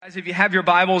Guys, if you have your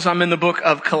Bibles, I'm in the book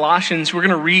of Colossians. We're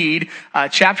going to read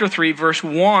chapter 3, verse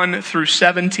 1 through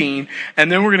 17,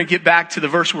 and then we're going to get back to the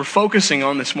verse we're focusing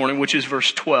on this morning, which is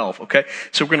verse 12, okay?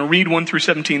 So we're going to read 1 through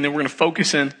 17, then we're going to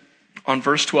focus in on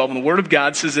verse 12. And the Word of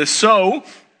God says this, So,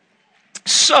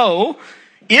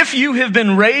 if you have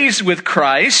been raised with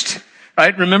Christ,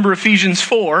 right? Remember Ephesians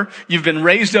 4, you've been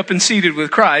raised up and seated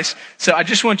with Christ. So I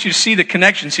just want you to see the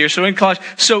connections here. So in Colossians,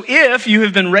 so if you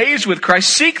have been raised with Christ,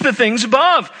 seek the things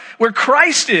above, where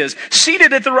Christ is,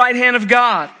 seated at the right hand of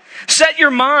God. Set your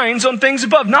minds on things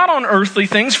above, not on earthly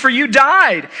things, for you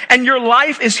died, and your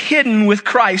life is hidden with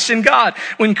Christ in God.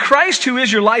 When Christ, who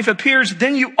is your life, appears,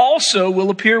 then you also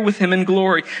will appear with him in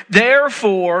glory.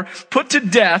 Therefore, put to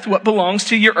death what belongs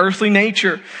to your earthly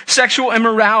nature: sexual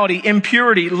immorality,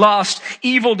 impurity, lust,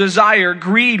 evil desire,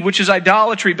 greed, which is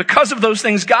idolatry. Because of those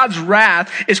things, God's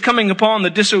wrath is coming upon the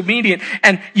disobedient.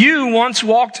 And you once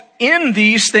walked in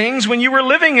these things when you were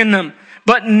living in them.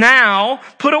 But now,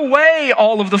 put away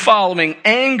all of the following: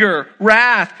 anger,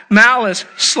 wrath, malice,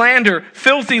 slander,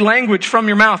 filthy language from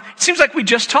your mouth. It seems like we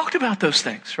just talked about those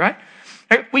things, right?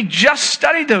 We just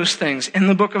studied those things in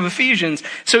the book of Ephesians.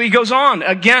 So he goes on,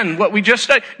 again, what we just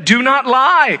studied. Do not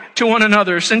lie to one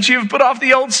another, since you have put off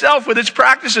the old self with its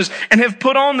practices and have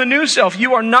put on the new self.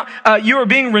 You are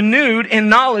being renewed in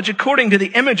knowledge according to the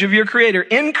image of your Creator.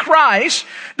 In Christ,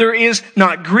 there is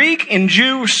not Greek and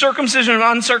Jew, circumcision and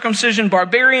uncircumcision,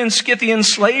 barbarian, Scythian,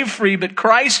 slave free, but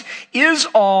Christ is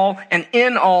all and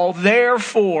in all.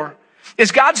 Therefore,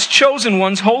 as God's chosen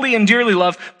ones, holy and dearly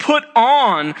loved, put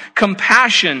on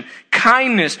compassion,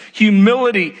 kindness,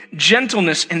 humility,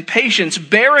 gentleness, and patience,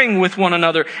 bearing with one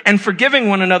another and forgiving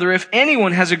one another if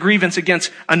anyone has a grievance against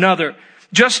another.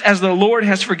 Just as the Lord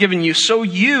has forgiven you, so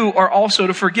you are also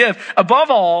to forgive.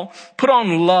 Above all, put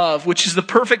on love, which is the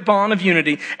perfect bond of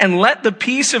unity, and let the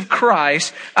peace of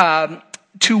Christ,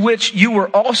 to which you were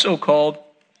also called,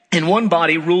 in one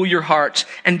body rule your hearts,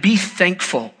 and be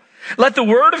thankful. Let the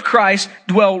word of Christ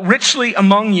dwell richly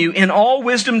among you in all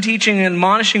wisdom, teaching and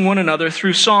admonishing one another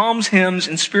through psalms, hymns,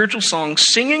 and spiritual songs,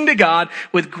 singing to God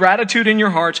with gratitude in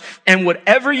your hearts. And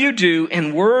whatever you do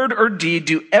in word or deed,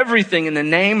 do everything in the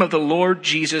name of the Lord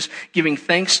Jesus, giving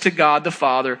thanks to God the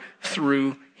Father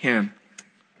through him.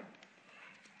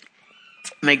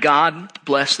 May God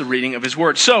bless the reading of his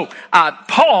word. So,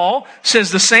 Paul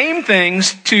says the same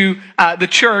things to the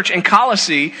church in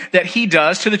Colossae that he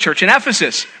does to the church in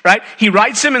Ephesus, right? He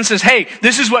writes them and says, hey,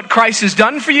 this is what Christ has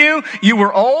done for you. You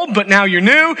were old, but now you're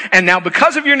new. And now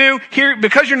because you're new,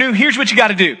 here's what you got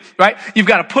to do, right? You've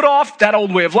got to put off that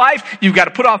old way of life. You've got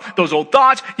to put off those old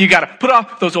thoughts. You got to put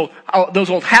off those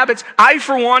old habits. I,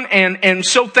 for one, am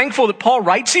so thankful that Paul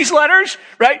writes these letters,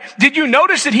 right? Did you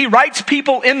notice that he writes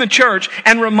people in the church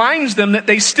and reminds them that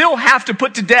they still have to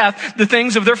put to death the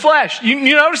things of their flesh? You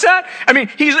notice that? I mean,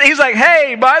 he's like,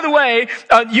 hey, by the way,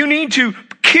 you need to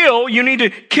kill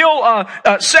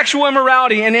sexual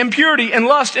immorality and impurity and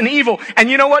lust and evil. And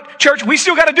you know what, church? We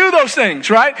still got to do those things,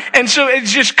 right? And so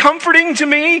it's just comforting to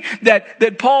me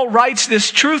that Paul writes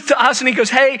this truth to us, and he goes,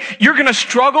 hey, you're going to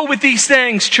struggle with these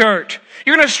things, church.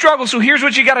 You're going to struggle, so here's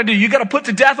what you got to do. You got to put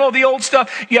to death all the old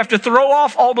stuff. You have to throw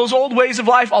off all those old ways of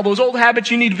life, all those old habits.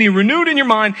 You need to be renewed in your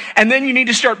mind, and then you need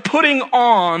to start putting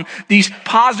on these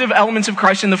positive elements of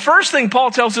Christ. And the first thing Paul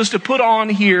tells us to put on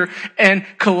here in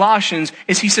Colossians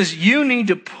is he says, you need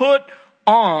to put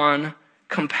on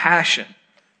compassion.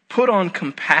 Put on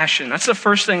compassion. That's the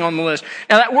first thing on the list.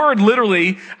 Now, that word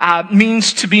literally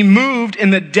means to be moved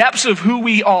in the depths of who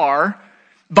we are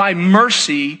by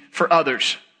mercy for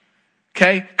others.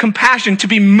 Okay? Compassion, to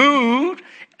be moved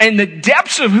in the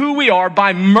depths of who we are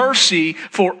by mercy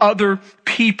for other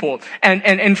people. And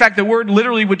in fact, the word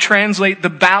literally would translate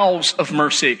the bowels of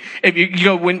mercy. If you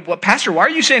go, Pastor, why are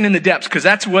you saying in the depths? Because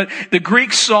that's what the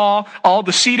Greeks saw. All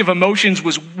the seat of emotions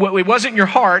was, it wasn't your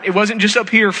heart. It wasn't just up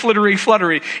here,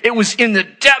 fluttery. It was in the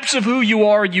depths of who you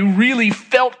are. You really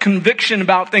felt conviction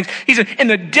about things. He said, in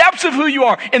the depths of who you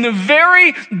are, in the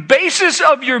very basis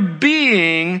of your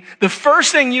being, the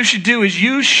first thing you should do is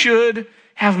you should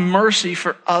have mercy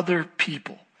for other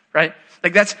people, right?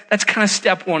 Like that's kind of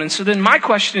step one. And so then my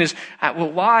question is,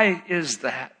 well, why is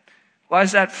that? Why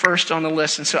is that first on the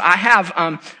list? And so I have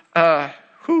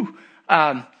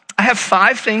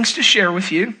 5 things to share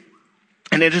with you.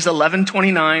 And it is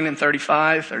 11:29 and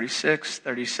 35, 36,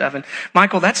 37.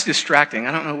 Michael, that's distracting.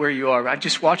 I don't know where you are. I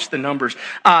just watched the numbers.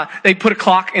 They put a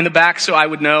clock in the back so I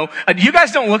would know. You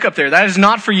guys don't look up there. That is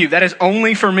not for you. That is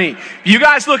only for me. If you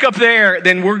guys look up there,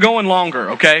 then we're going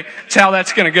longer, okay? That's how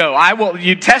that's going to go.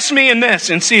 You test me in this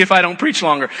and see if I don't preach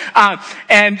longer.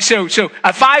 And so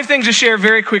 5 things to share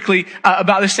very quickly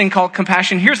about this thing called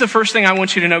compassion. Here's the first thing I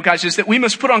want you to know, guys, is that we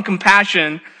must put on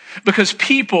compassion because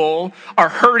people are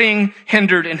hurting,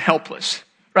 hindered, and helpless,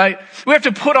 right? We have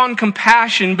to put on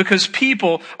compassion because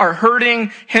people are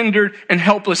hurting, hindered, and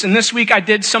helpless. And this week I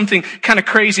did something kind of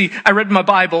crazy. I read my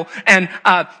Bible, and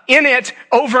in it,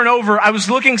 over and over, I was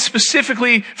looking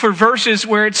specifically for verses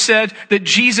where it said that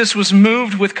Jesus was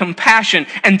moved with compassion,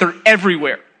 and they're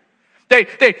everywhere.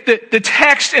 The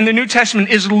text in the New Testament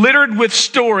is littered with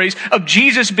stories of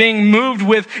Jesus being moved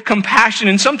with compassion.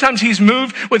 And sometimes he's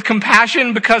moved with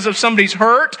compassion because of somebody's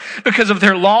hurt, because of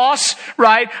their loss,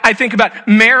 right? I think about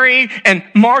Mary and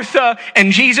Martha,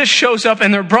 and Jesus shows up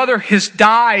and their brother has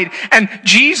died. And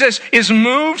Jesus is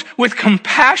moved with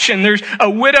compassion. There's a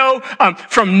widow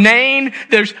from Nain.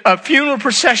 There's a funeral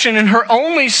procession and her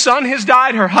only son has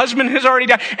died. Her husband has already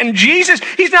died. And Jesus,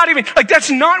 he's not even, that's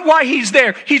not why he's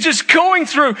there. He's just going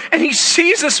through and he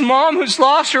sees this mom who's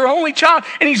lost her only child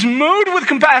and he's moved with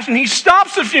compassion. He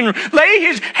stops the funeral, lay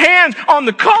his hands on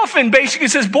the coffin, basically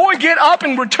says, boy, get up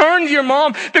and return to your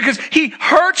mom, because he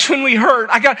hurts when we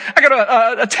hurt. I got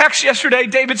a text yesterday.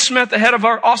 David Smith, the head of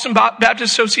our Austin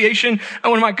Baptist Association,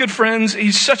 one of my good friends,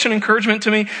 he's such an encouragement to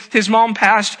me. His mom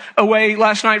passed away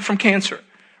last night from cancer,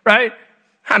 right?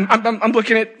 I'm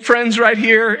looking at friends right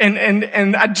here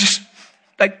and I just,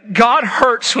 God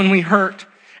hurts when we hurt.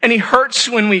 And he hurts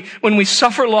when we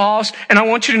suffer loss. And I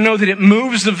want you to know that it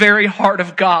moves the very heart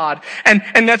of God.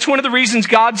 And that's one of the reasons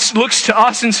God looks to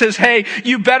us and says, hey,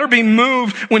 you better be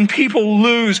moved when people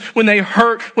lose, when they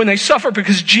hurt, when they suffer,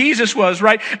 because Jesus was,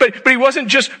 right? But he wasn't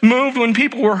just moved when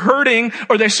people were hurting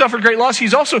or they suffered great loss.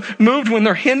 He's also moved when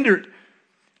they're hindered.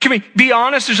 Can we be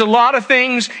honest? There's a lot of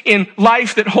things in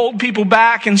life that hold people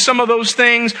back, and some of those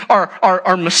things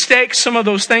are mistakes. Some of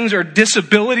those things are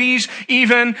disabilities.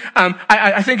 Even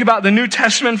I think about the New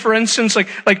Testament, for instance,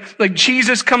 like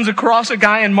Jesus comes across a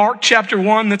guy in Mark chapter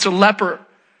 1 that's a leper.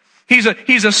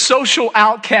 He's a social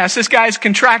outcast. This guy's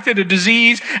contracted a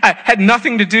disease, had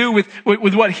nothing to do with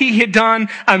what he had done.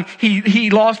 He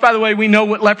lost, by the way, we know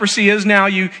what leprosy is now.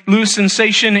 You lose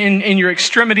sensation in your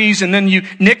extremities, and then you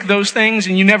nick those things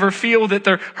and you never feel that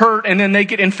they're hurt, and then they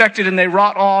get infected and they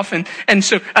rot off. And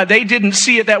so they didn't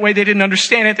see it that way. They didn't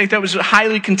understand it. They thought it was a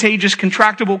highly contagious,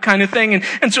 contractable kind of thing.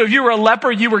 And so if you were a leper,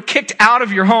 you were kicked out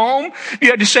of your home.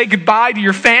 You had to say goodbye to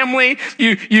your family.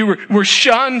 You were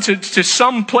shunned to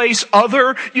some place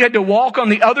other. You had to walk on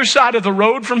the other side of the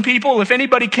road from people. If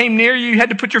anybody came near you, you had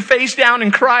to put your face down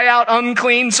and cry out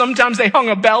unclean. Sometimes they hung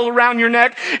a bell around your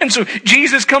neck. And so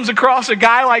Jesus comes across a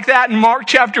guy like that in Mark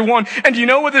chapter 1. And you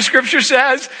know what the scripture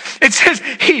says? It says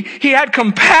he had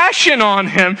compassion on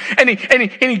him, and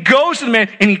he goes to the man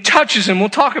and he touches him. We'll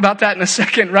talk about that in a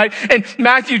second, right? In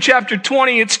Matthew chapter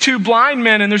 20, it's 2 blind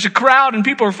men, and there's a crowd and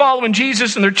people are following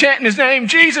Jesus and they're chanting his name,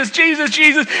 Jesus, Jesus,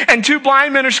 Jesus. And 2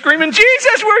 blind men are screaming,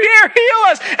 Jesus, we're here. Heal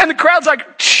us. And the crowd's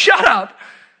like, shut up.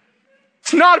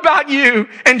 It's not about you.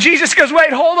 And Jesus goes,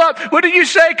 wait, hold up. What did you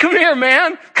say? Come here,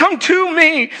 man. Come to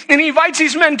me. And he invites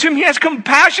these men to him. He has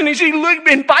compassion. He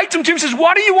invites them to him. He says,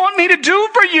 what do you want me to do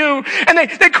for you? And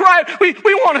they cry, we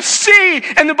want to see.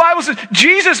 And the Bible says,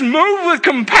 Jesus moved with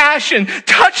compassion,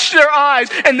 touched their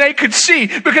eyes, and they could see.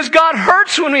 Because God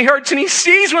hurts when he hurts, and he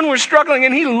sees when we're struggling,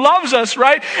 and he loves us,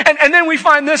 right? And then we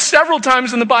find this several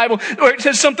times in the Bible where it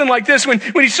says something like this. When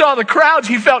he saw the crowds,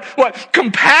 he felt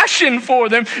compassion for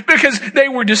them, because they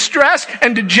were distressed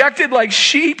and dejected like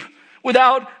sheep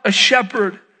without a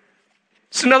shepherd.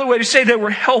 It's another way to say they were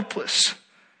helpless.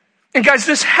 And guys,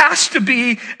 this has to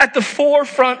be at the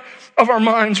forefront of our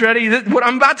minds. Ready? What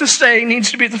I'm about to say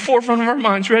needs to be at the forefront of our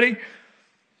minds. Ready?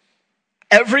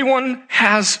 Everyone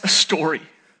has a story.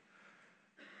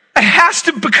 It has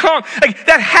to become,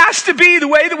 that has to be the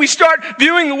way that we start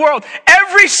viewing the world.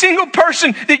 Every single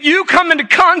person that you come into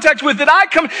contact with,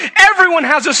 everyone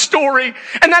has a story.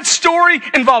 And that story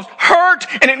involves hurt,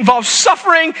 and it involves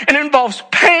suffering, and it involves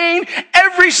pain.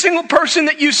 Every single person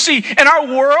that you see. And our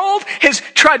world has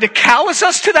tried to callous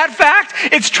us to that fact.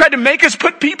 It's tried to make us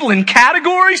put people in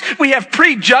categories. We have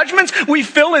prejudgments. We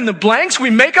fill in the blanks.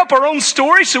 We make up our own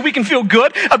stories so we can feel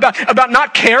good about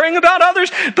not caring about others.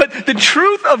 But the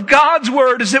truth of God's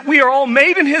word is that we are all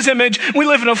made in his image. We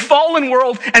live in a fallen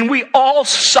world, and we all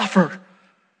suffer.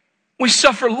 We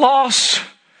suffer loss,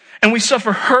 and we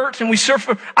suffer hurt, and we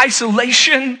suffer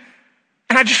isolation.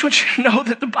 And I just want you to know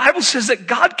that the Bible says that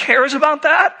God cares about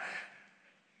that.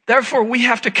 Therefore, we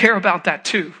have to care about that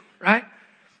too, right?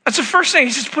 That's the first thing.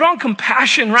 He says, put on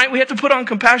compassion, right? We have to put on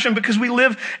compassion because we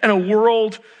live in a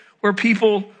world where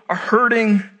people are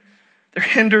hurting, they're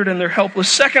hindered, and they're helpless.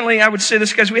 Secondly, I would say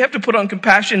this, guys, we have to put on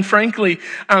compassion, frankly,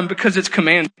 because it's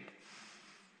commanded.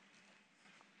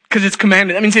 Because it's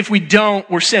commanded. That means if we don't,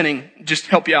 we're sinning. Just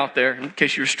help you out there in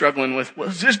case you're struggling with,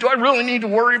 well, do I really need to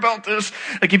worry about this?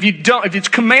 Like if it's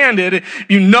commanded,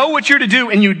 you know what you're to do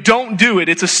and you don't do it,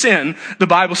 it's a sin, the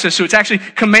Bible says. So it's actually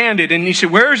commanded. And you say,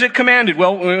 where is it commanded?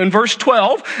 Well, in verse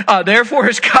 12, therefore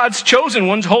as God's chosen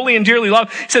ones, holy and dearly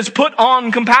loved, it says put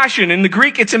on compassion. In the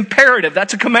Greek, it's imperative.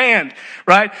 That's a command,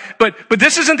 right? But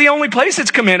this isn't the only place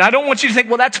it's commanded. I don't want you to think,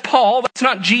 well, that's Paul, that's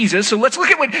not Jesus. So let's look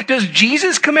at does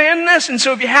Jesus command this? And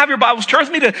so if you have your Bibles, turn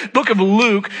with me to the book of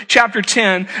Luke, chapter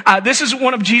 10. This is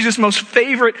one of Jesus' most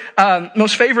favorite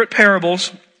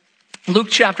parables. Luke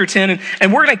chapter 10.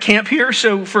 And we're going to camp here.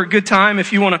 So for a good time,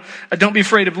 if you want to, don't be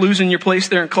afraid of losing your place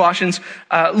there in Colossians.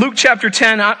 Luke chapter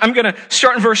 10, I'm going to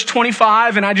start in verse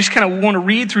 25 and I just kind of want to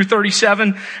read through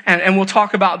 37 and we'll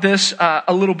talk about this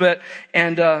a little bit.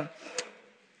 And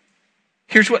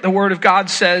here's what the Word of God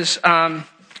says.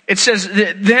 It says,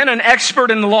 then an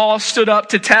expert in the law stood up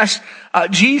to test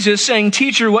Jesus, saying,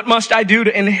 Teacher, what must I do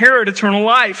to inherit eternal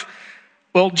life?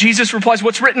 Well, Jesus replies,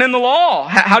 what's written in the law?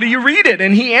 How do you read it?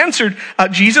 And he answered,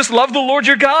 Jesus, love the Lord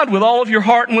your God with all of your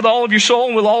heart and with all of your soul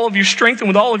and with all of your strength and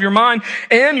with all of your mind,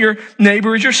 and your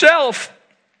neighbor as yourself.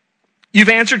 You've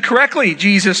answered correctly,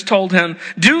 Jesus told him.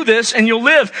 Do this and you'll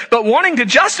live. But wanting to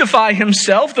justify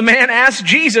himself, the man asked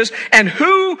Jesus, and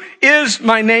who is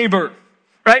my neighbor?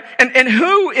 Right? And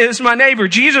who is my neighbor?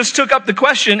 Jesus took up the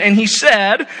question and he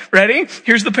said, ready?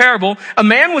 Here's the parable. A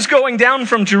man was going down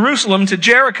from Jerusalem to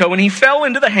Jericho and he fell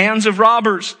into the hands of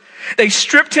robbers. They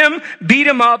stripped him, beat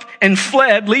him up, and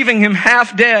fled, leaving him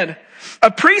half dead. A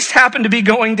priest happened to be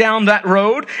going down that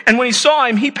road, and when he saw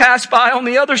him, he passed by on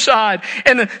the other side.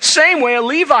 In the same way, a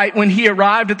Levite, when he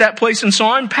arrived at that place and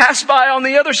saw him, passed by on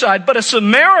the other side. But a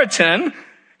Samaritan,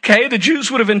 okay, the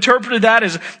Jews would have interpreted that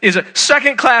as a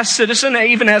second-class citizen,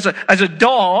 even as a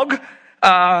dog.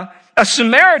 A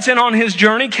Samaritan on his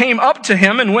journey came up to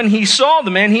him, and when he saw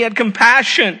the man, he had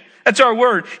compassion. That's our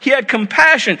word. He had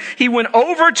compassion. He went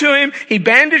over to him, he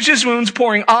bandaged his wounds,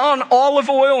 pouring on olive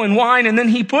oil and wine, and then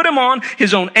he put him on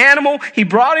his own animal. He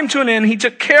brought him to an inn. He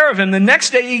took care of him. The next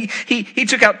day, he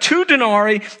took out 2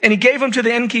 denarii, and he gave them to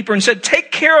the innkeeper and said,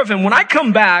 take care of him. When I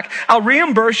come back, I'll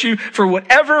reimburse you for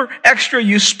whatever extra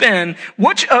you spend.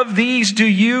 Which of these do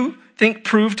you think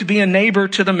proved to be a neighbor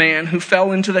to the man who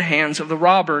fell into the hands of the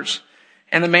robbers?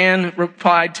 And the man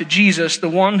replied to Jesus, the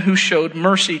one who showed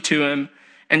mercy to him.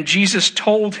 And Jesus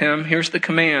told him, here's the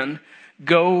command,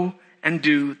 go and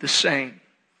do the same.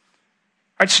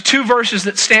 All right, so 2 verses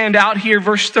that stand out here.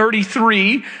 Verse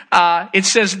 33, it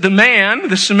says, the man,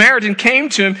 the Samaritan, came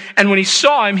to him, and when he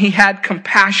saw him, he had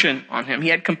compassion on him. He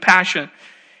had compassion.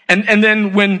 And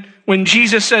then when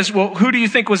Jesus says, well, who do you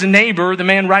think was a neighbor? The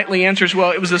man rightly answers,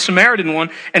 well, it was the Samaritan one.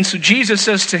 And so Jesus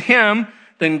says to him,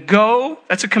 then go,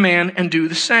 that's a command, and do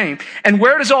the same. And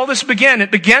where does all this begin?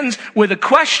 It begins with a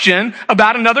question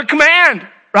about another command,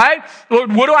 right?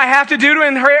 Lord, what do I have to do to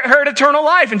inherit eternal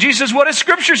life? And Jesus says, what does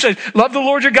Scripture say? Love the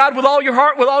Lord your God with all your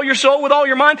heart, with all your soul, with all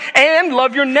your mind, and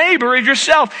love your neighbor as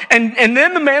yourself. And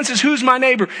then the man says, who's my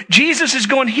neighbor? Jesus is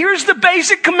going, here's the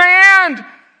basic command.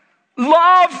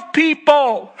 Love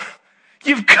people.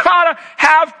 You've got to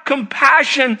have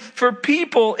compassion for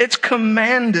people. It's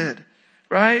commanded,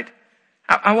 right?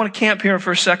 I want to camp here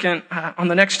for a second on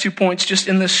the next 2 points, just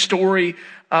in this story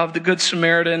of the Good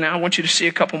Samaritan. I want you to see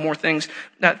a couple more things.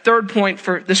 That third point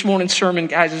for this morning's sermon,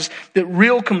 guys, is that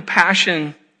real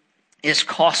compassion is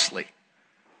costly,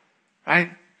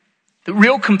 right? The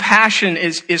real compassion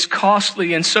is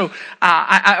costly. And so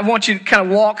I want you to kind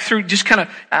of walk through, just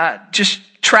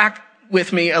track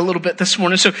with me a little bit this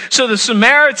morning. So the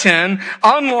Samaritan,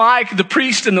 unlike the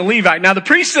priest and the Levite. Now the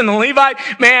priest and the Levite,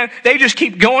 man, they just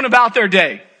keep going about their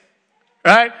day.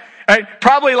 Right?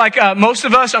 Probably like most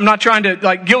of us, I'm not trying to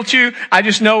like guilt you. I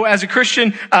just know as a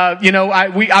Christian,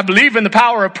 I believe in the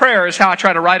power of prayer is how I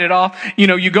try to write it off.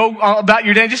 You go about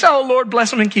your day, just, oh Lord,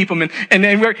 bless them and keep them. And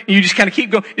then you just kind of keep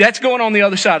going. That's going on the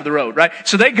other side of the road, right?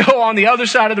 So they go on the other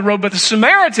side of the road, but the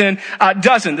Samaritan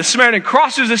doesn't. The Samaritan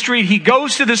crosses the street. He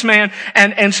goes to this man.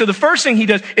 And so the first thing he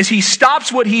does is he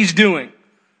stops what he's doing.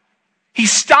 He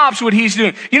stops what he's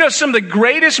doing. You know, some of the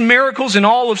greatest miracles in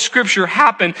all of Scripture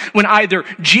happen when either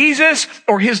Jesus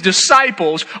or his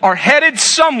disciples are headed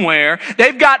somewhere.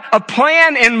 They've got a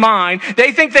plan in mind.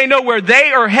 They think they know where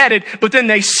they are headed, but then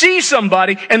they see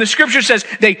somebody, and the Scripture says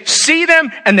they see them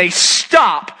and they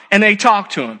stop and they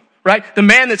talk to him. Right? The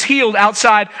man that's healed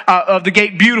outside of the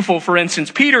gate beautiful, for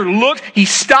instance. Peter looked, he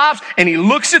stops, and he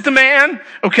looks at the man,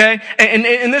 okay?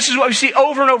 And this is what we see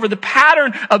over and over. The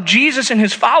pattern of Jesus and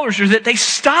his followers is that they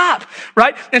stop,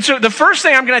 right? And so the first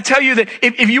thing I'm going to tell you that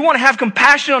if you want to have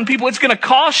compassion on people, it's going to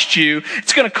cost you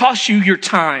your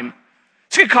time.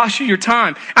 It's going to cost you your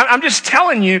time. I'm just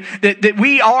telling you that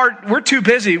we're too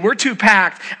busy. We're too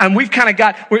packed. And we've kind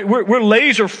of we're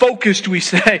laser focused, we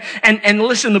say. And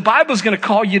listen, the Bible's going to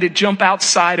call you to jump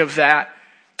outside of that,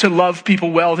 to love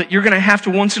people well, that you're going to have to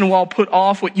once in a while put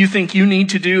off what you think you need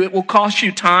to do. It will cost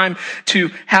you time to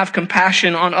have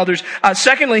compassion on others.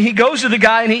 Secondly, he goes to the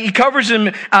guy and he covers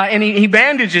him, and he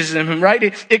bandages him,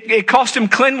 right? It cost him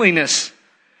cleanliness.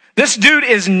 This dude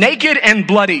is naked and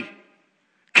bloody.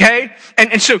 Okay?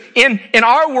 And so in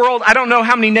our world, I don't know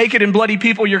how many naked and bloody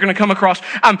people you're going to come across,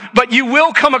 but you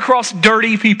will come across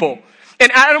dirty people.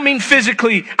 And I don't mean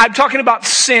physically. I'm talking about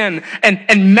sin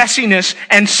and messiness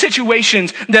and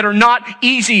situations that are not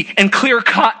easy and clear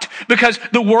cut, because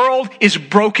the world is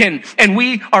broken and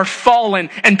we are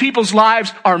fallen and people's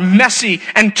lives are messy.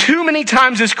 And too many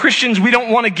times as Christians, we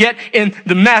don't want to get in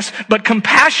the mess, but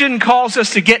compassion calls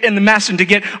us to get in the mess and to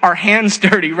get our hands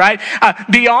dirty, right?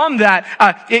 Beyond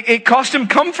that, it cost him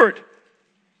comfort.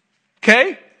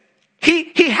 Okay?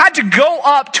 He had to go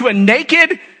up to a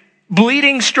naked,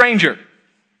 bleeding stranger.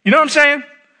 You know what I'm saying?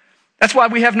 That's why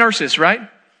we have nurses, right?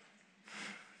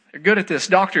 They're good at this.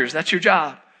 Doctors, that's your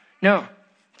job. No,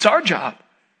 it's our job.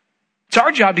 It's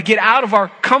our job to get out of our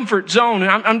comfort zone.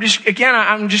 And I'm just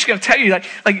going to tell you that,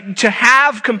 like, to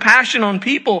have compassion on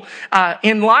people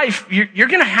in life, you're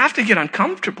going to have to get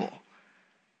uncomfortable.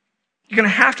 You're going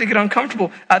to have to get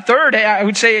uncomfortable. Third, I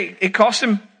would say it cost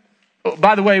him. Oh,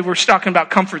 by the way, we're talking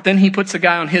about comfort. Then he puts the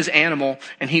guy on his animal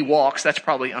and he walks. That's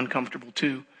probably uncomfortable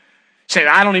too. Say,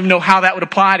 I don't even know how that would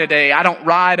apply today. I don't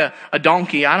ride a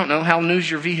donkey. I don't know how new's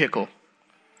your vehicle.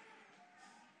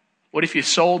 What if you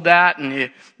sold that and you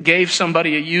gave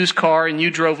somebody a used car and you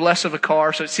drove less of a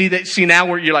car? So see now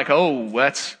where you're like, oh,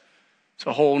 it's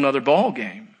a whole nother ball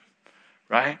game,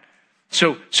 right?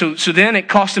 So then it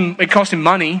cost him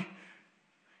money.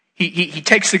 He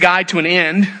takes the guy to an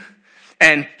inn.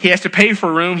 And he has to pay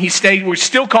for a room. We're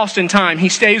still costing time. He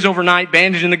stays overnight,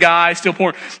 bandaging the guy, still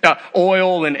pouring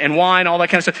oil and wine, all that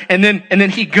kind of stuff. And then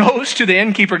he goes to the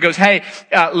innkeeper, goes, hey,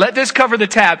 let this cover the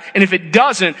tab. And if it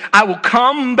doesn't, I will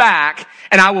come back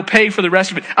and I will pay for the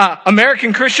rest of it.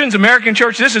 American Christians, American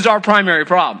church, this is our primary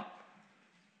problem.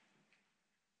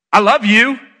 I love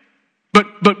you, but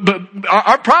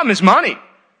our problem is money.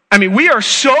 I mean, we are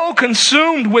so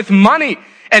consumed with money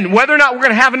and whether or not we're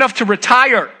going to have enough to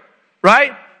retire.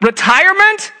 Right?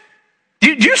 Retirement?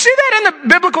 Do you see that in the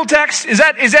biblical text? Is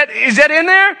that in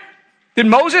there? Did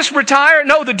Moses retire?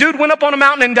 No, the dude went up on a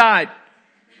mountain and died.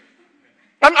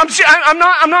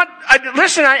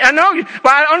 Listen, I know you,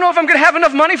 but I don't know if I'm going to have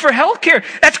enough money for health care.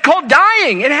 That's called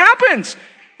dying. It happens.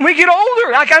 When we get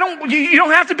older, you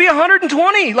don't have to be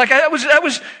 120. Like that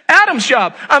was Adam's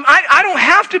job. I don't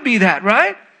have to be that,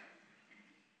 right?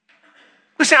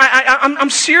 Listen, I'm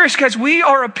serious, guys. We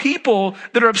are a people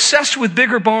that are obsessed with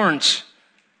bigger barns.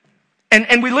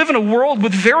 And we live in a world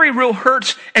with very real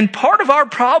hurts. And part of our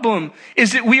problem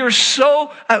is that we are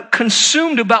so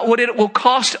consumed about what it will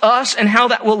cost us and how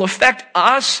that will affect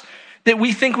us that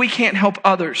we think we can't help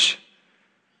others.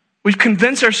 We've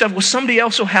convinced ourselves, well, somebody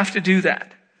else will have to do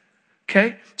that.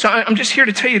 Okay? So I'm just here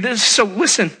to tell you this. So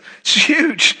listen, it's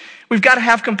huge. We've got to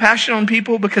have compassion on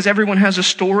people because everyone has a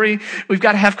story. We've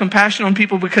got to have compassion on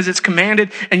people because it's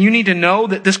commanded. And you need to know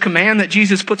that this command that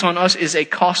Jesus puts on us is a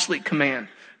costly command.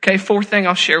 Okay, fourth thing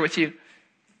I'll share with you.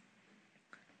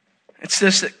 It's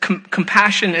this, that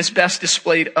compassion is best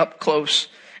displayed up close.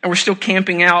 And we're still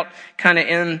camping out kind of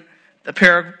in the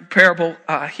parable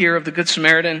here of the Good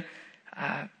Samaritan.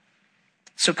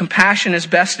 So compassion is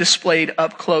best displayed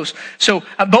up close. So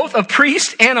both a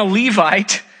priest and a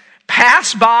Levite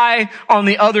pass by on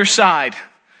the other side.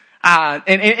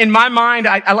 And in my mind,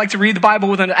 I like to read the Bible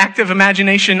with an active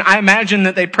imagination. I imagine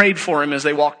that they prayed for him as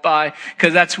they walked by,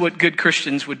 because that's what good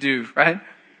Christians would do, right?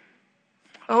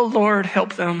 Oh, Lord,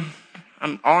 help them.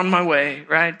 I'm on my way,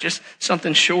 right? Just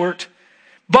something short.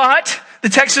 But the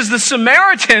text says the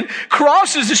Samaritan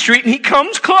crosses the street and he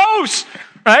comes close,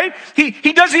 Right?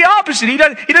 He does the opposite. He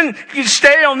doesn't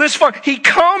stay on this far. He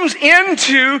comes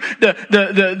into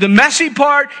the messy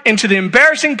part, into the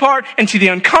embarrassing part, into the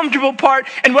uncomfortable part.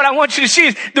 And what I want you to see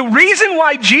is the reason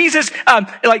why Jesus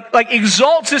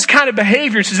exalts this kind of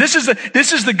behavior, says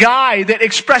this is the guy that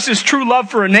expresses true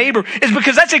love for a neighbor, is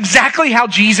because that's exactly how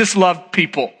Jesus loved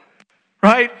people.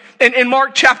 Right? In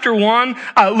Mark chapter 1,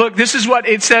 look, this is what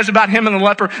it says about him and the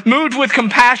leper. Moved with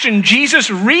compassion, Jesus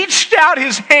reached out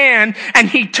his hand and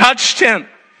he touched him.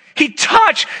 He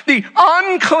touched the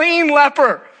unclean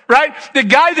leper, right? The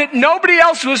guy that nobody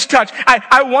else was touched.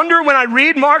 I wonder when I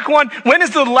read Mark 1, when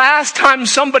is the last time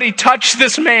somebody touched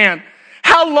this man?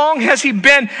 How long has he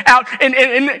been out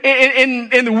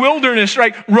in the wilderness,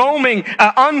 right? Roaming,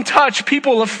 untouched,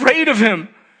 people afraid of him.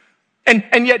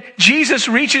 And yet Jesus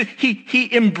reaches,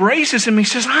 he embraces him. He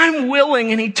says, I'm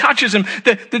willing, and he touches him.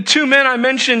 The two men I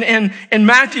mentioned in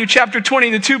Matthew chapter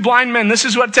 20, the two blind men, this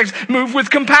is what it says, moved with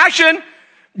compassion.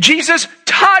 Jesus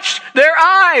touched their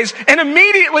eyes, and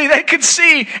immediately they could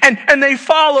see, and they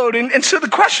followed. And so the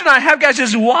question I have, guys,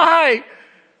 is why?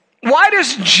 Why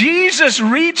does Jesus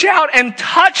reach out and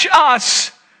touch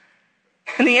us?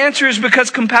 And the answer is because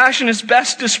compassion is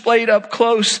best displayed up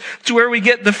close. It's where we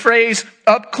get the phrase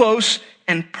up close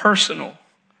and personal.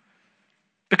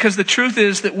 Because the truth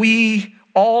is that we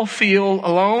all feel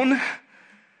alone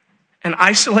and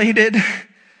isolated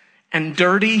and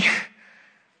dirty.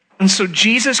 And so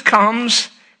Jesus comes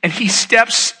and he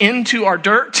steps into our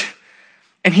dirt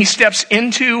and he steps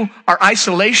into our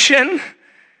isolation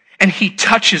and he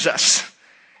touches us.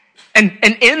 And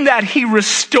in that, he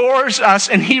restores us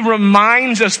and he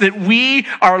reminds us that we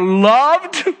are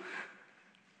loved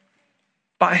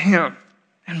by him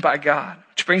and by God.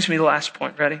 Which brings me to the last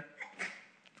point. Ready?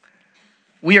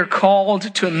 We are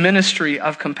called to a ministry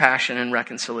of compassion and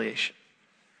reconciliation.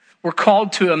 We're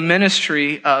called to a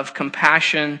ministry of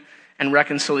compassion and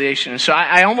reconciliation. So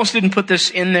I almost didn't put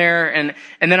this in there, and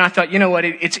then I thought, you know what,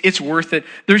 it's worth it.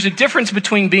 There's a difference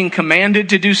between being commanded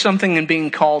to do something and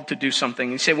being called to do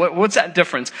something. You say, what's that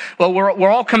difference? Well, we're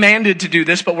all commanded to do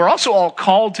this, but we're also all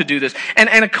called to do this.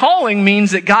 And a calling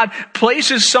means that God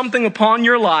places something upon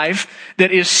your life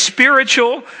that is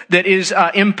spiritual, that is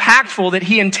impactful, that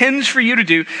he intends for you to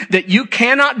do, that you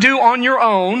cannot do on your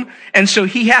own, and so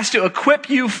he has to equip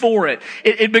you for it.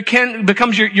 It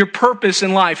becomes your purpose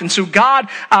in life. And so God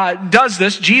does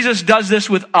this, Jesus does this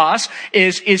with us,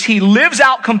 is he lives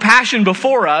out compassion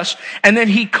before us, and then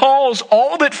he calls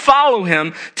all that follow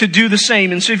him to do the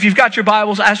same. And so if you've got your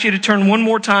Bibles, I ask you to turn one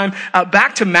more time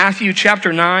back to Matthew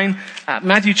chapter 9.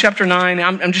 Matthew chapter 9,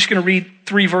 I'm just going to read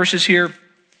 3 verses here,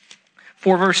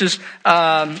 4 verses.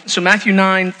 So Matthew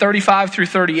 9, 35 through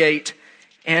 38.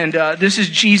 And this is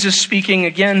Jesus speaking.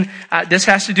 Again, this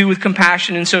has to do with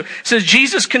compassion. And so it says,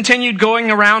 Jesus continued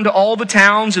going around to all the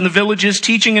towns and the villages,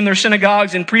 teaching in their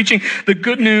synagogues and preaching the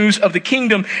good news of the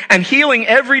kingdom and healing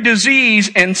every disease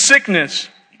and sickness.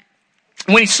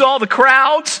 When he saw the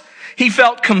crowds, he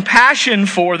felt compassion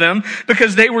for them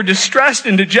because they were distressed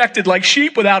and dejected like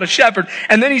sheep without a shepherd.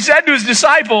 And then he said to his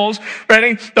disciples,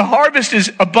 ready, the harvest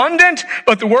is abundant,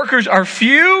 but the workers are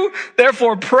few.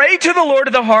 Therefore, pray to the Lord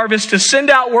of the harvest to send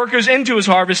out workers into his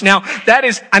harvest. Now, that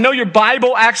is, I know your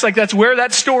Bible acts like that's where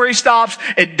that story stops.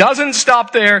 It doesn't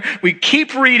stop there. We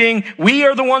keep reading. We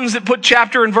are the ones that put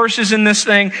chapter and verses in this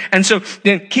thing. And so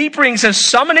then keep reading. It says,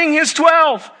 summoning his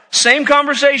 12. Same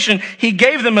conversation. He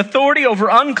gave them authority over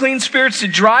unclean spirits to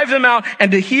drive them out and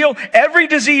to heal every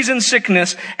disease and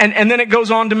sickness. And then it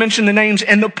goes on to mention the names.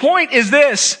 And the point is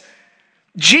this.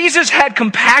 Jesus had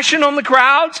compassion on the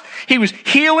crowds. He was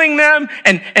healing them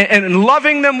and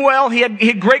loving them well. He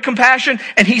had great compassion.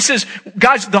 And he says,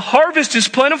 guys, the harvest is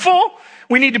plentiful.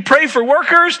 We need to pray for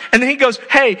workers. And then he goes,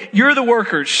 hey, you're the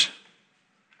workers.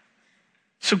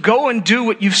 So go and do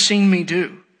what you've seen me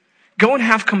do. Go and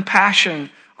have compassion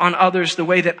on others the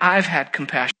way that I've had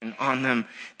compassion on them.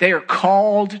 They are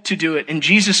called to do it. And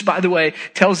Jesus, by the way,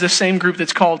 tells this same group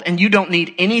that's called, and you don't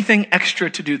need anything extra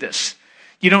to do this.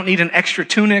 You don't need an extra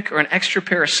tunic or an extra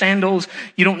pair of sandals.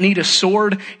 You don't need a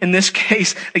sword in this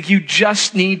case. Like, you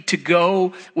just need to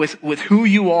go with who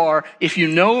you are. If you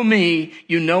know me,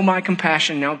 you know my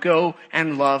compassion. Now go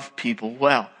and love people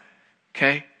well.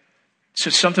 Okay? So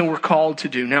it's something we're called to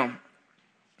do. Now,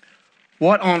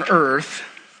 what on earth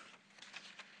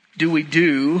do we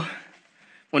do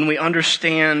when we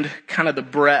understand kind of the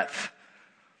breadth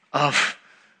of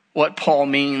what Paul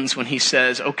means when he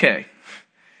says, okay,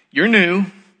 you're new,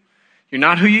 you're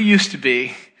not who you used to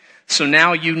be, so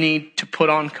now you need to put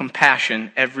on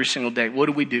compassion every single day.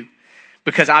 What do?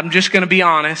 Because I'm just going to be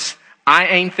honest, I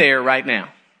ain't there right now.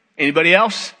 Anybody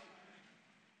else?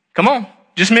 Come on.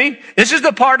 Just me? This is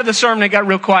the part of the sermon that got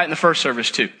real quiet in the first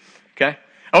service too. Okay?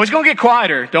 Oh, it's going to get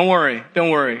quieter. Don't worry. Don't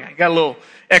worry. I got a little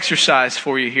exercise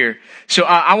for you here. So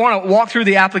I want to walk through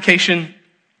the application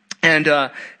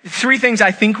and 3 things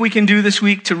I think we can do this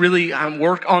week to really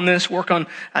work on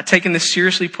taking this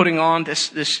seriously, putting on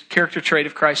this character trait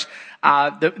of Christ.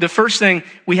 The first thing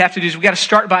we have to do is we got to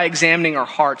start by examining our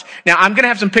hearts. Now, I'm going to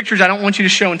have some pictures I don't want you to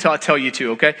show until I tell you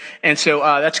to, okay? And so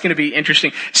that's going to be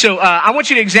interesting. So I want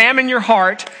you to examine your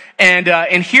heart,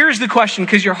 and here's the question,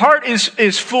 because your heart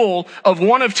is full of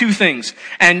one of 2 things.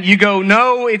 And you go,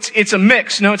 no, it's a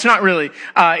mix. No, it's not really.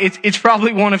 It's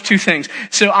probably one of 2 things.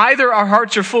 So either our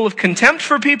hearts are full of contempt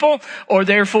for people, or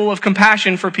they're full of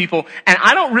compassion for people. And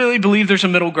I don't really believe there's a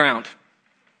middle ground.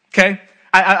 Okay?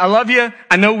 I love you.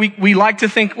 I know we like to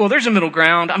think, well, there's a middle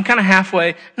ground. I'm kind of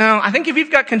halfway. No, I think if you've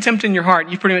got contempt in your heart,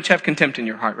 you pretty much have contempt in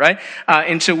your heart, right?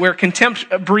 And so where contempt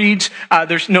breeds,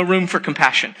 there's no room for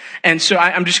compassion. And so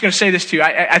I'm just going to say this to you.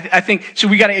 I think, so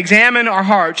we got to examine our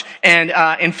hearts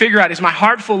and figure out, is my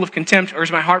heart full of contempt or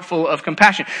is my heart full of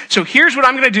compassion? So here's what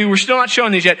I'm going to do. We're still not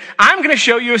showing these yet. I'm going to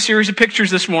show you a series of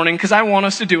pictures this morning because I want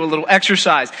us to do a little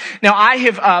exercise. Now, I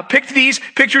have picked these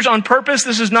pictures on purpose.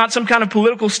 This is not some kind of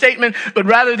political statement, but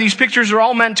rather these pictures are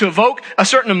all meant to evoke a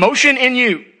certain emotion in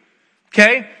you.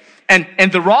 Okay?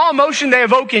 And the raw emotion they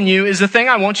evoke in you is the thing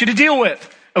I want you to deal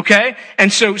with. Okay?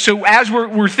 And so as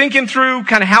we're thinking through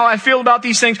kind of how I feel about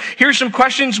these things, here's some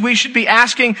questions we should be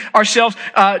asking ourselves.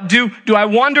 Do I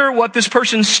wonder what this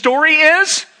person's story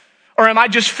is? Or am I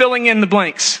just filling in the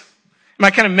blanks? Am I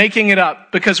kind of making it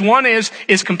up? Because one is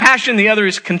compassion, the other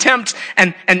is contempt,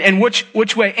 and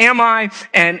which way am I?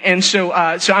 And so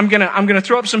I'm gonna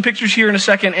throw up some pictures here in a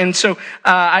second, and so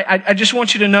I just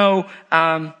want you to know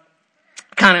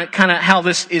kind of how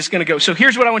this is going to go. So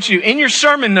here's what I want you to do. In your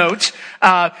sermon notes,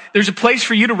 there's a place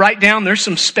for you to write down. There's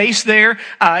some space there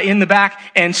in the back.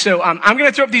 And so I'm going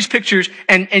to throw up these pictures,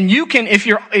 and you can, if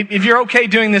you're okay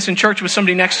doing this in church with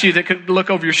somebody next to you that could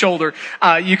look over your shoulder,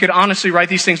 you could honestly write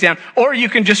these things down, or you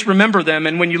can just remember them.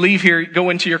 And when you leave here, go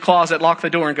into your closet, lock the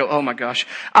door, and go, oh my gosh.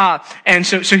 And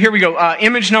so here we go.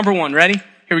 Image number 1. Ready?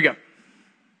 Here we go.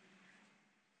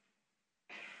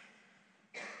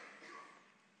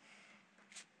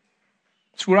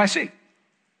 That's what I see.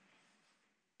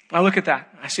 I look at that.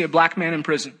 I see a black man in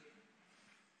prison.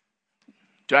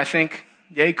 Do I think,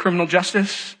 yay, criminal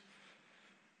justice?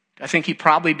 Do I think he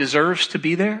probably deserves to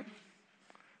be there?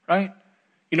 Right?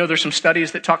 You know, there's some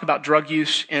studies that talk about drug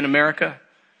use in America.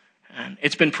 And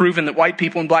it's been proven that white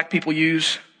people and black people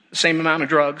use the same amount of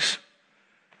drugs.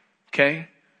 Okay?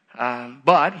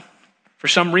 But for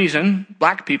some reason,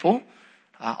 black people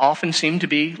often seem to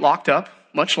be locked up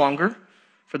much longer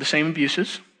for the same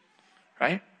abuses,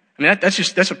 right? I mean,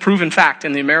 that's a proven fact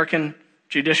in the American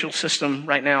judicial system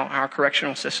right now, our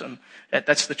correctional system.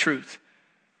 That's the truth.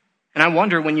 And I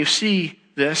wonder, when you see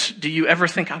this, do you ever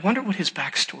think, I wonder what his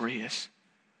backstory is?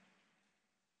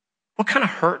 What kind of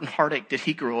hurt and heartache did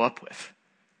he grow up with?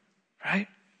 Right?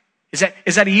 Is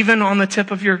that even on the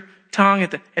tip of your tongue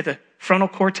at the frontal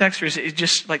cortex, or is it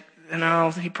just like, no,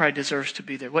 he probably deserves to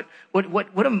be there? What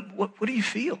do you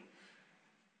feel?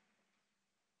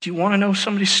 Do you want to know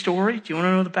somebody's story? Do you want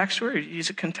to know the backstory?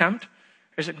 Is it contempt?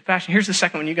 Or is it compassion? Here's the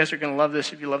second one. You guys are going to love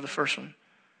this if you love the first one.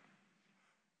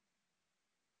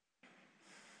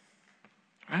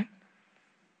 Right?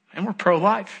 And we're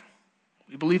pro-life.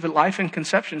 We believe in life in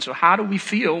conception. So how do we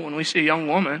feel when we see a young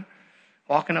woman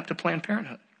walking up to Planned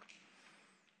Parenthood?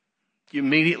 You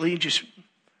immediately just,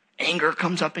 anger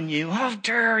comes up in you. Oh,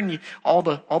 dear. And all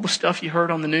the stuff you heard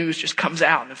on the news just comes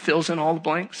out and it fills in all the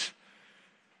blanks.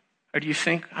 Or do you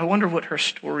think, I wonder what her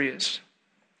story is?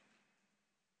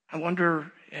 I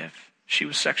wonder if she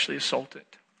was sexually assaulted.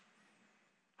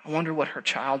 I wonder what her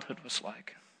childhood was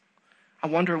like. I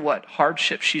wonder what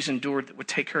hardship she's endured that would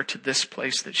take her to this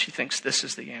place that she thinks this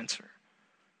is the answer.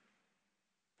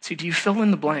 See, do you fill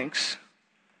in the blanks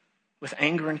with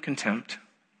anger and contempt?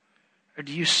 Or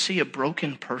do you see a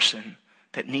broken person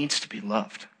that needs to be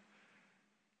loved?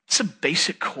 It's a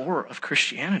basic core of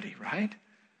Christianity, right?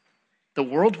 The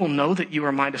world will know that you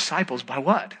are my disciples by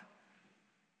what?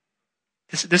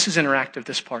 This is interactive,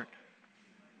 this part.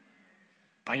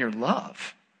 By your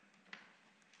love.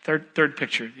 Third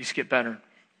picture. These get better.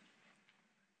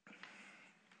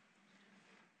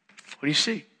 What do you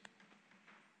see?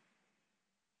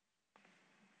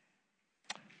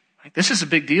 Like, this is a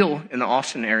big deal in the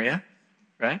Austin area,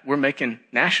 right? We're making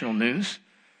national news,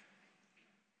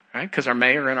 right? Because our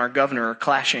mayor and our governor are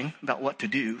clashing about what to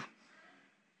do.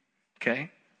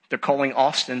 Okay? They're calling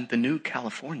Austin the new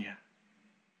California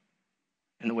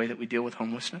in the way that we deal with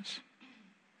homelessness.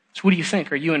 So what do you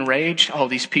think? Are you enraged? Oh,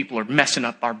 these people are messing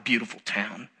up our beautiful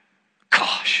town.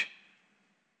 Gosh.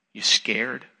 You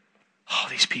scared? Oh,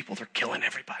 these people, they're killing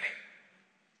everybody.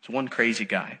 There's one crazy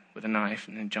guy with a knife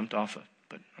and then jumped off of.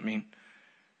 But, I mean,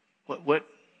 what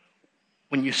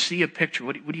when you see a picture,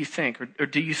 what do you think? Or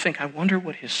do you think, I wonder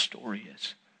what his story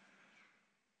is?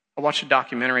 I watched a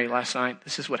documentary last night.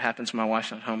 This is what happens when my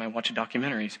wife's not home. I watch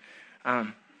documentaries.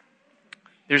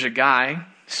 There's a guy,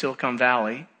 Silicon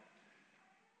Valley,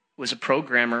 was a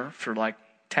programmer for like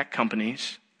tech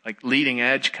companies, like leading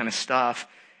edge kind of stuff.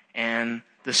 And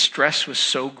the stress was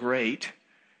so great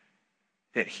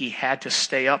that he had to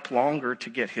stay up longer to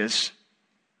get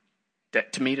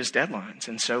to meet his deadlines.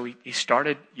 And so he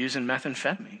started using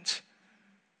methamphetamines,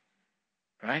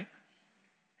 right?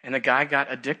 And the guy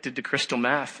got addicted to crystal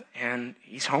meth, and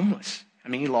he's homeless. I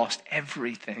mean, he lost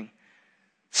everything.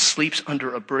 Sleeps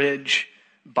under a bridge,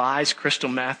 buys crystal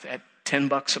meth at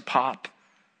 $10 a pop,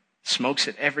 smokes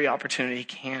it every opportunity he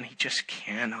can. He just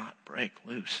cannot break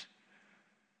loose.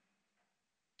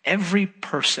 Every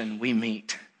person we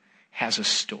meet has a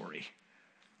story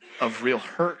of real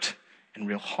hurt and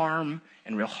real harm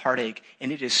and real heartache,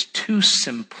 and it is too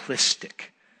simplistic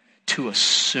to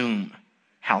assume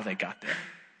how they got there.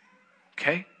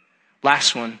 Okay?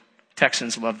 Last one.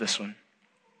 Texans love this one.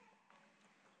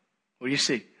 What do you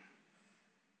see?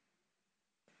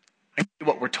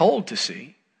 What we're told to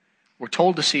see. We're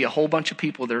told to see a whole bunch of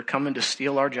people that are coming to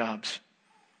steal our jobs.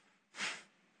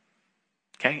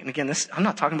 Okay? And again, I'm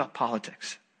not talking about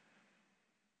politics.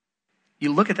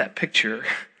 You look at that picture,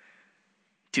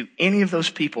 do any of those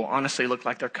people honestly look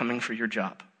like they're coming for your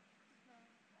job?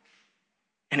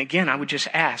 And again, I would just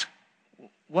ask,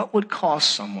 what would cause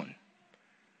someone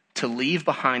to leave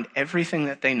behind everything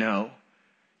that they know,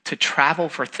 to travel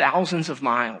for thousands of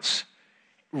miles,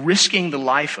 risking the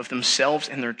life of themselves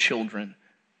and their children?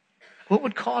 What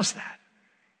would cause that?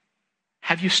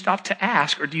 Have you stopped to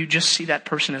ask, or do you just see that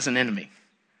person as an enemy?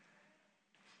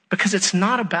 Because it's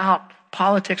not about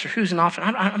politics or who's in office.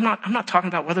 I'm not talking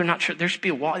about whether or not there should be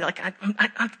a wall.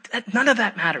 None of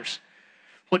that matters.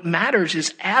 What matters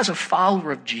is, as a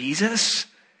follower of Jesus,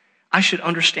 I should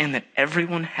understand that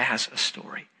everyone has a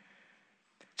story.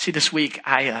 See, this week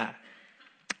I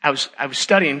was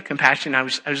studying compassion. I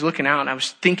was looking out and I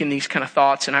was thinking these kind of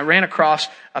thoughts, and I ran across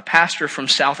a pastor from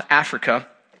South Africa,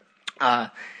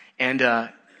 and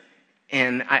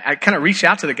I kind of reached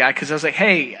out to the guy because I was like,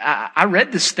 hey, I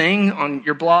read this thing on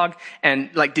your blog,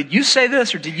 and like, did you say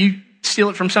this or did you steal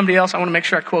it from somebody else? I want to make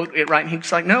sure I quote it right. And he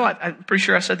was like, no, I'm pretty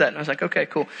sure I said that. And I was like, okay,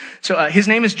 cool. So his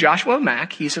name is Joshua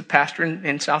Mack. He's a pastor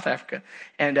in South Africa.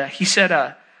 And he said,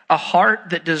 a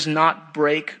heart that does not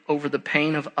break over the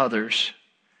pain of others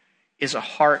is a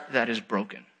heart that is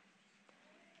broken.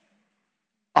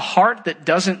 A heart that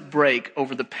doesn't break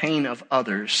over the pain of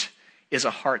others is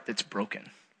a heart that's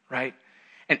broken, right?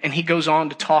 And he goes on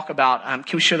to talk about,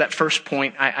 can we show that first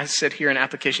point? I said here in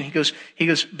application, he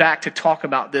goes back to talk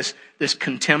about this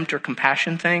contempt or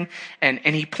compassion thing.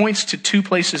 And he points to two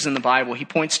places in the Bible. He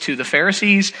points to the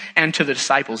Pharisees and to the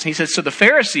disciples. And he says, so the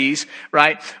Pharisees,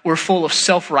 right, were full of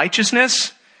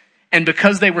self-righteousness. And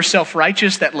because they were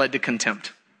self-righteous, that led to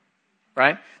contempt,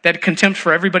 right? They had contempt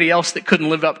for everybody else that couldn't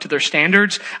live up to their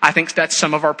standards. I think that's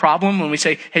some of our problem when we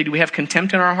say, hey, do we have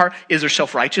contempt in our heart? Is there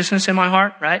self-righteousness in my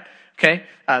heart, right? Okay,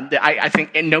 I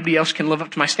think and nobody else can live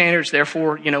up to my standards.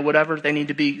 Therefore, whatever, they need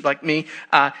to be like me.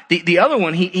 The other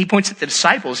one, he points at the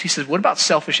disciples. He says, what about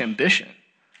selfish ambition?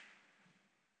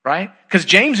 Right? Because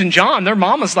James and John, their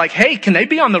mama's like, hey, can they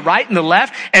be on the right and the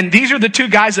left? And these are the two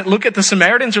guys that look at the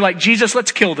Samaritans are like, Jesus,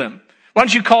 let's kill them. Why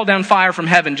don't you call down fire from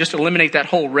heaven? Just eliminate that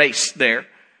whole race there.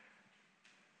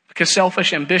 Because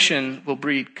selfish ambition will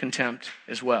breed contempt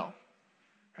as well.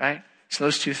 Right? So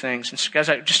those two things. And so guys,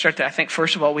 I just start to, I think,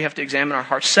 first of all, we have to examine our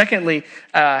hearts. Secondly,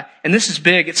 and this is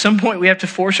big, at some point we have to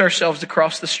force ourselves to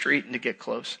cross the street and to get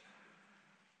close.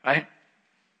 Right?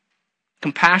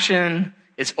 Compassion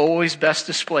is always best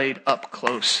displayed up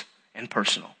close and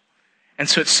personal. And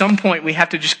so at some point we have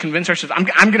to just convince ourselves, I'm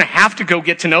going to have to go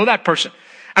get to know that person.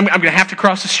 I'm going to have to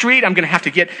cross the street. I'm going to have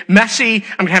to get messy.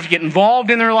 I'm going to have to get involved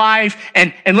in their life.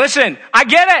 And listen, I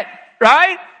get it,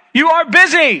 right? You are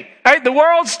busy, right? The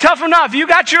world's tough enough. You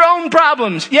got your own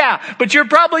problems. Yeah, but you're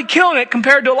probably killing it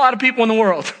compared to a lot of people in the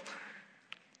world.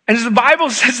 And as the Bible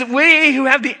says that we who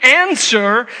have the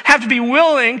answer have to be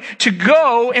willing to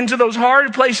go into those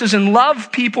hard places and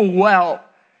love people well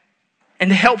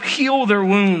and to help heal their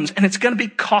wounds. And it's going to be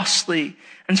costly.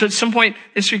 And so at some point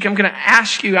this week, I'm going to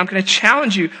ask you, I'm going to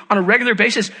challenge you on a regular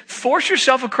basis, force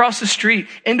yourself across the street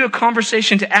into a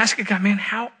conversation to ask a guy, man,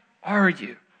 how are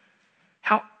you?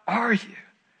 How are you?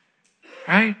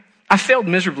 Right? I failed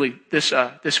miserably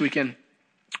this weekend.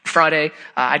 Friday,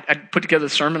 I put together the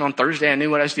sermon on Thursday. I knew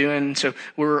what I was doing. So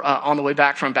we're on the way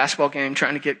back from a basketball game,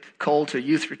 trying to get Cole to a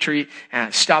youth retreat. And I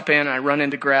stop in, and I run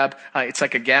in to grab, it's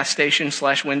like a gas station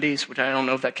 / Wendy's, which I don't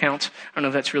know if that counts. I don't know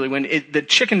if that's really Wendy's. The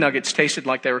chicken nuggets tasted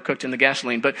like they were cooked in the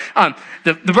gasoline. But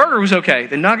the burger was okay.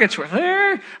 The nuggets were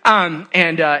there.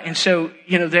 And so,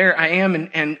 there I am.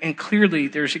 And clearly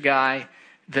there's a guy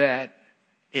that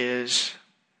is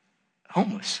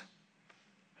homeless.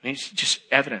 I mean, it's just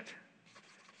evident.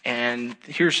 And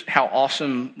here's how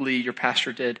awesomely your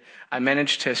pastor did. I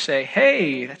managed to say,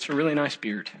 hey, that's a really nice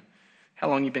beard. How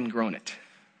long you been growing it?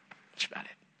 That's about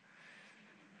it.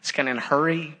 It's kind of in a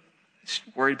hurry. It's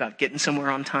worried about getting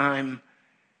somewhere on time.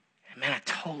 And man, I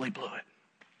totally blew it.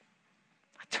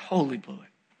 We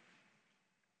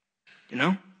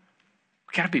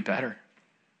got to be better.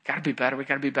 We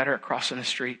got to be better at crossing the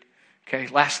street. Okay,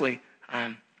 lastly,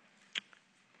 we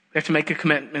have to make a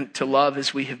commitment to love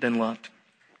as we have been loved.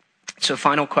 So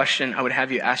final question I would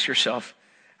have you ask yourself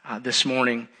this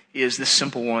morning is this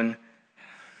simple one.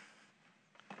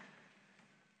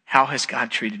 How has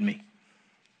God treated me?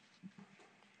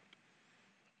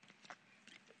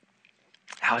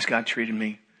 How has God treated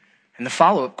me? And the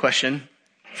follow-up question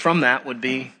from that would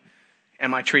be,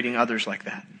 am I treating others like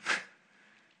that?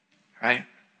 Right?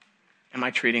 Am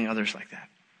I treating others like that?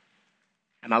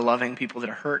 Am I loving people that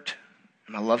are hurt?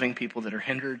 Am I loving people that are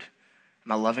hindered?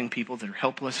 Am I loving people that are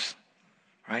helpless?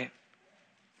 Right?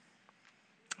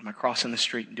 Am I crossing the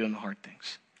street and doing the hard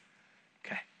things?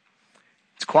 Okay.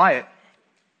 It's quiet.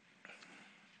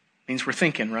 Means we're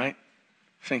thinking, right?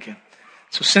 Thinking.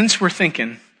 So since we're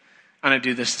thinking, I'm going to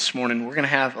do this morning. We're going to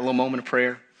have a little moment of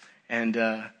prayer. And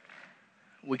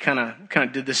we kind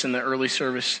of did this in the early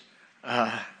service.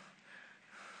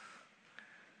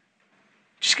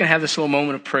 Just going to have this little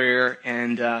moment of prayer.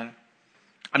 And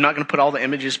I'm not going to put all the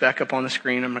images back up on the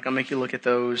screen. I'm not going to make you look at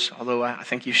those, although I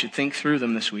think you should think through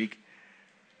them this week.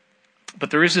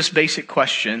 But there is this basic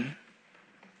question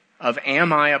of,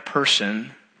 am I a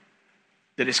person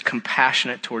that is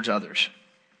compassionate towards others?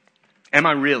 Am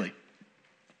I really?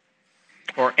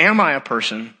 Or am I a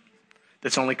person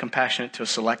that's only compassionate to a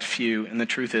select few, and the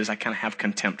truth is I kind of have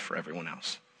contempt for everyone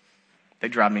else? They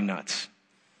drive me nuts.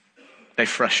 They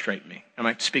frustrate me. Am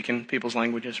I speaking people's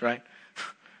languages, right?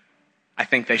 I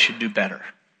think they should do better.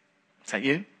 Is that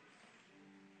you?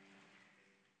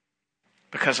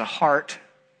 Because a heart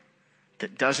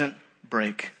that doesn't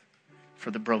break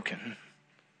for the broken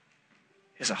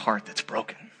is a heart that's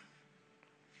broken.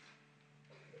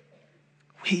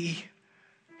 We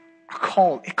are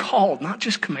called, not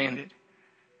just commanded.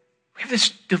 We have this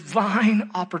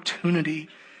divine opportunity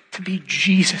to be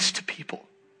Jesus to people.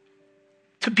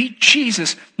 To be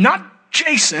Jesus, not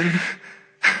Jason,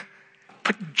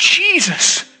 but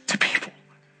Jesus to people.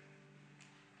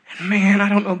 And man, I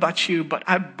don't know about you, but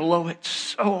I blow it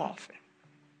so often.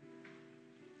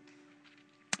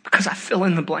 Because I fill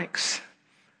in the blanks.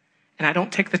 And I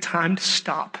don't take the time to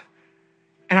stop.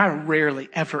 And I rarely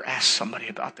ever ask somebody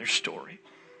about their story.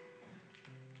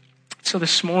 So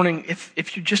this morning,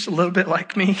 if you're just a little bit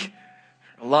like me,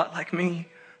 a lot like me,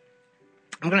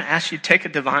 I'm going to ask you to take a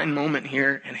divine moment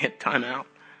here and hit time out.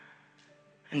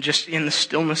 And just in the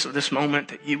stillness of this moment,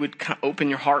 that you would kind of open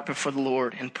your heart before the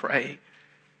Lord and pray.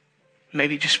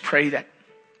 Maybe just pray that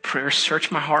prayer,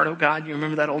 search my heart, oh God. You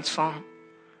remember that old song?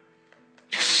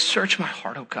 Just search my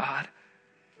heart, oh God.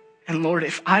 And Lord,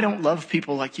 if I don't love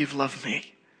people like you've loved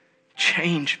me,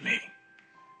 change me.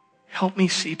 Help me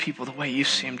see people the way you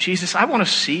see them. Jesus, I want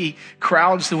to see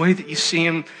crowds the way that you see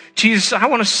them. Jesus, I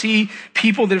want to see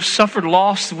people that have suffered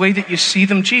loss the way that you see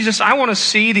them. Jesus, I want to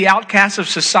see the outcasts of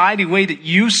society the way that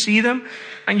you see them.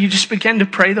 And you just begin to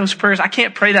pray those prayers. I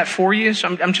can't pray that for you, so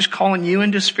I'm just calling you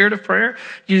into a spirit of prayer.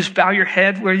 You just bow your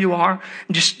head where you are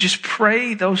and just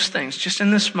pray those things. Just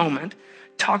in this moment,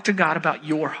 talk to God about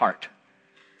your heart.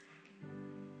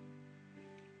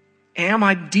 Am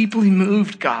I deeply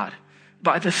moved, God,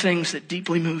 by the things that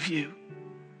deeply move you?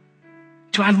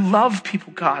 Do I love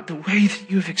people, God, the way that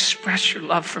you have expressed your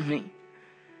love for me?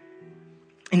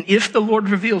 And if the Lord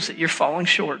reveals that you're falling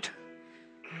short,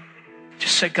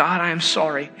 just say, God, I am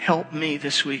sorry. Help me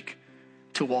this week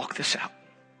to walk this out.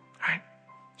 All right?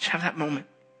 Just have that moment.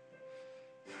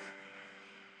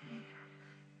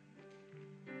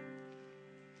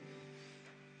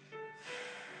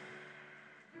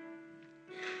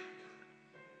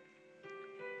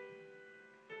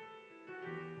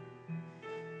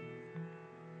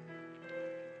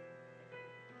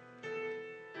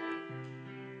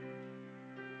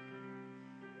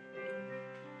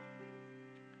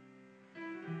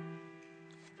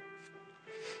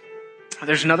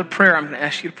 There's another prayer I'm going to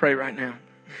ask you to pray right now.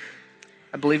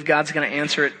 I believe God's going to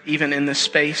answer it even in this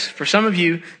space. For some of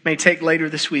you, it may take later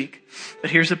this week. But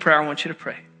here's the prayer I want you to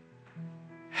pray.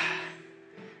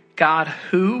 God,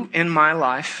 who in my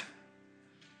life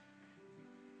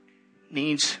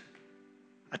needs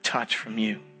a touch from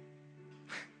you?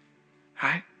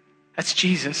 Right? That's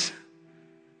Jesus.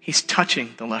 He's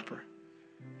touching the leper.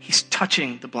 He's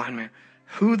touching the blind man.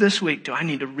 Who this week do I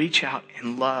need to reach out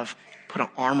and love, put an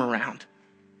arm around?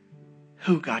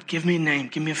 Who, God? Give me a name.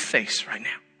 Give me a face right now.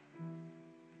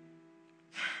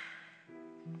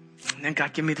 And then,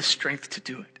 God, give me the strength to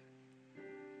do it.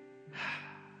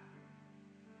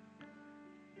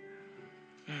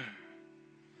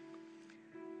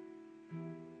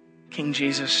 King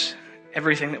Jesus,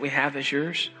 everything that we have is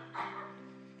yours.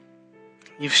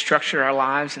 You've structured our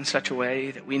lives in such a way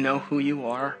that we know who you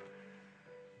are.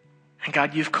 And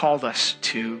God, you've called us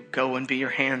to go and be your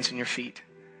hands and your feet.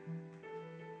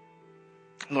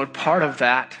 Lord, part of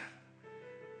that,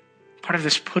 part of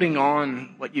this putting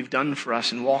on what you've done for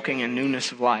us and walking in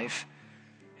newness of life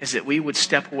is that we would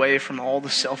step away from all the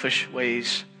selfish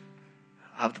ways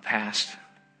of the past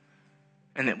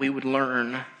and that we would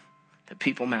learn that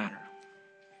people matter.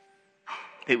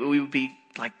 That we would be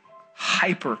like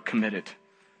hyper committed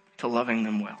to loving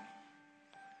them well.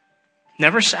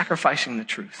 Never sacrificing the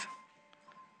truth,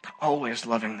 but always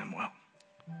loving them well.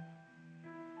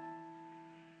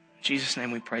 In Jesus' name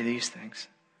we pray these things.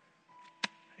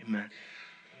 Amen.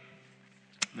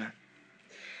 Amen.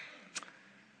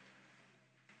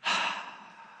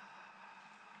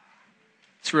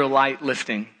 It's real light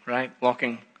lifting, right?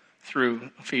 Walking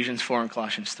through Ephesians 4 and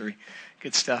Colossians 3.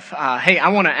 Good stuff. Hey, I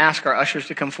want to ask our ushers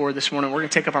to come forward this morning. We're going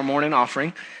to take up our morning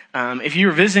offering. If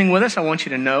you're visiting with us, I want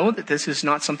you to know that this is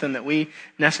not something that we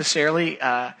necessarily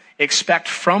expect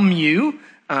from you,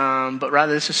 but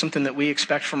rather this is something that we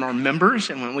expect from our members.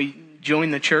 And when we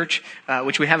join the church,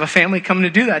 which we have a family coming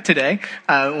to do that today.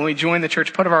 When we join the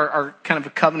church, part of our kind of a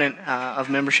covenant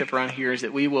of membership around here is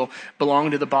that we will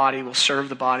belong to the body, we'll serve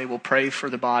the body, we'll pray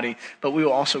for the body, but we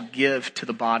will also give to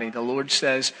the body. The Lord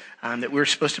says that we're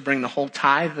supposed to bring the whole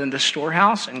tithe in the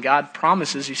storehouse, and God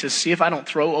promises, he says, see if I don't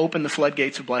throw open the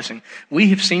floodgates of blessing. We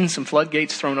have seen some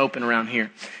floodgates thrown open around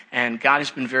here. And God has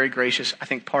been very gracious. I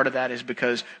think part of that is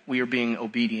because we are being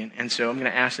obedient. And so I'm going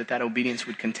to ask that obedience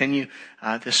would continue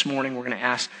this morning. We're going to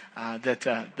ask that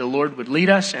the Lord would lead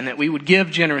us and that we would give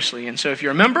generously. And so if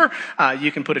you're a member,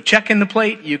 you can put a check in the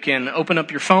plate. You can open up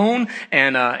your phone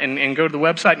and go to the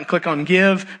website and click on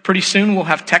give. Pretty soon we'll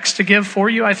have text to give for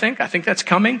you, I think. I think that's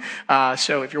coming.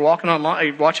 So if you're watching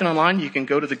online, you can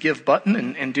go to the give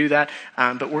button and do that.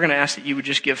 But we're going to ask that you would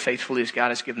just give faithfully as God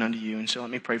has given unto you. And so let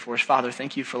me pray for us. Father,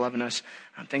 thank you for loving us.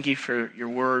 Thank you for your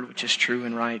word, which is true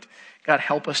and right. God,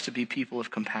 help us to be people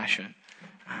of compassion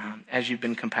as you've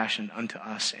been compassionate unto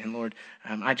us. And Lord,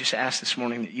 I just ask this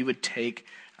morning that you would take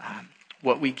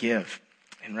what we give,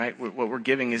 and right, what we're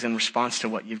giving is in response to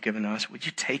what you've given us. Would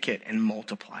you take it and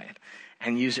multiply it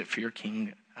and use it for your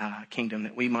kingdom,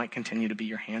 that we might continue to be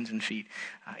your hands and feet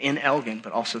in Elgin,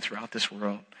 but also throughout this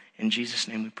world. In Jesus'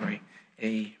 name we pray.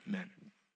 Amen.